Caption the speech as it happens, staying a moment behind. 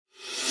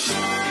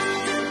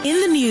In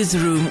the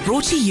Newsroom,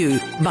 brought to you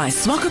by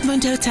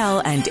Swakopmund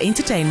Hotel and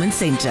Entertainment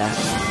Centre.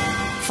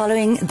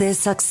 Following the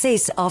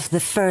success of the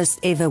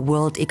first ever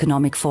World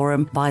Economic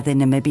Forum by the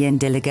Namibian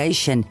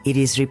delegation, it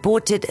is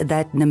reported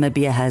that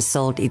Namibia has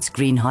sold its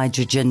green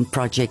hydrogen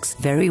projects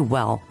very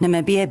well.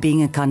 Namibia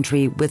being a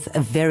country with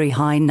a very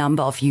high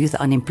number of youth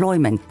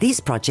unemployment,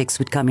 these projects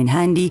would come in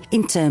handy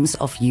in terms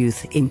of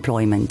youth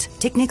employment.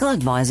 Technical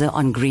advisor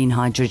on green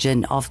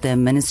hydrogen of the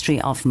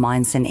Ministry of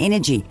Mines and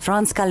Energy,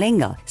 Frans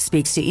Kalenga,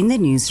 speaks to In the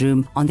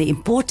Newsroom on the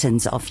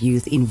importance of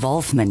youth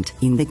involvement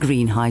in the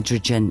green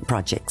hydrogen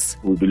projects.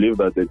 We believe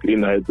that the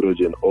green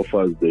hydrogen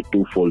offers the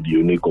twofold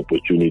unique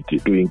opportunity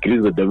to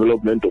increase the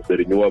development of the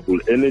renewable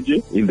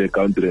energy in the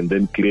country and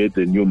then create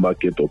a new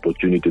market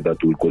opportunity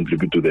that will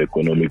contribute to the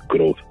economic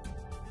growth.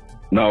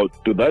 Now,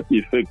 to that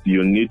effect,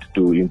 you need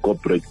to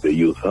incorporate the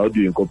youth. How do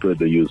you incorporate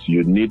the youth?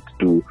 You need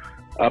to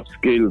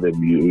upscale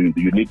them. You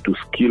need to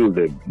skill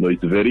them.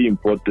 It's very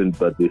important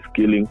that the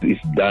skilling is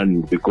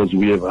done because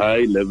we have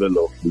high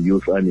level of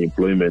youth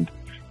unemployment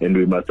and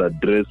we must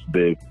address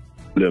the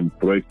problem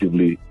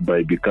proactively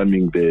by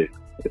becoming the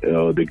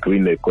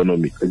green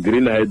economy. The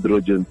green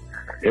hydrogen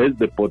has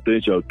the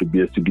potential to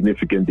be a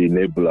significant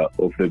enabler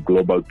of the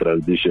global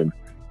transition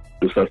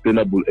to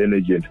sustainable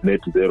energy and net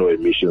zero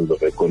emissions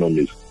of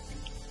economies.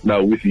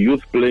 Now, with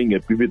youth playing a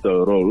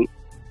pivotal role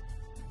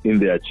in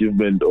the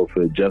achievement of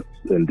a just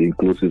and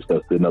inclusive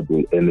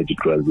sustainable energy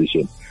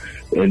transition.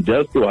 And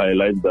just to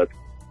highlight that,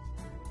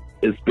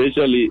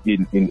 especially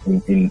in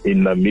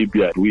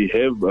Namibia, we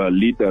have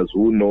leaders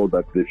who know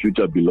that the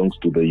future belongs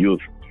to the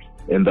youth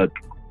and that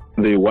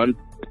they want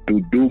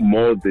to do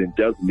more than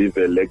just leave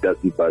a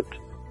legacy, but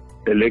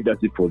a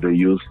legacy for the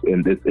youth.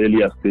 And as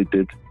earlier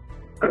stated,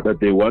 that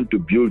they want to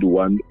build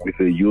one with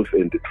the youth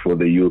and for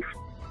the youth.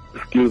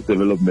 Skills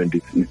development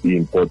is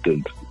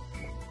important.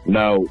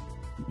 Now,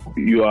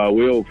 you are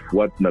aware of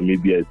what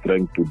Namibia is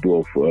trying to do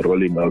of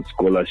rolling out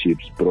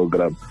scholarships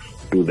program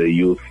to the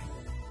youth.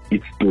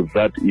 It's to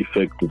that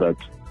effect that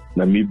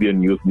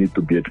Namibian youth need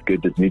to be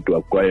educated, need to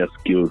acquire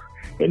skills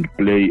and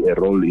play a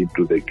role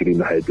into the green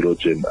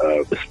hydrogen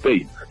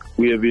space.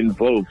 We have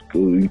involved,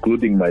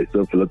 including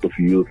myself, a lot of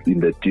youth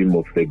in the team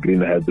of the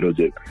green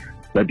hydrogen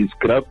that is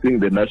crafting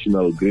the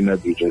national green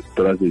hydrogen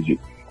strategy,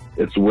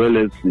 as well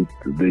as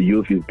the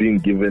youth is being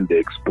given the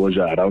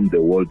exposure around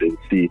the world and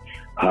see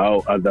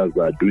how others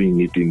are doing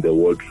it in the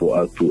world for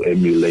us to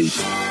emulate.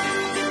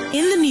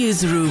 In the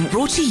Newsroom,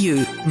 brought to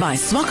you by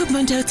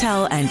Swakopmund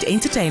Hotel and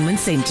Entertainment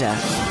Centre.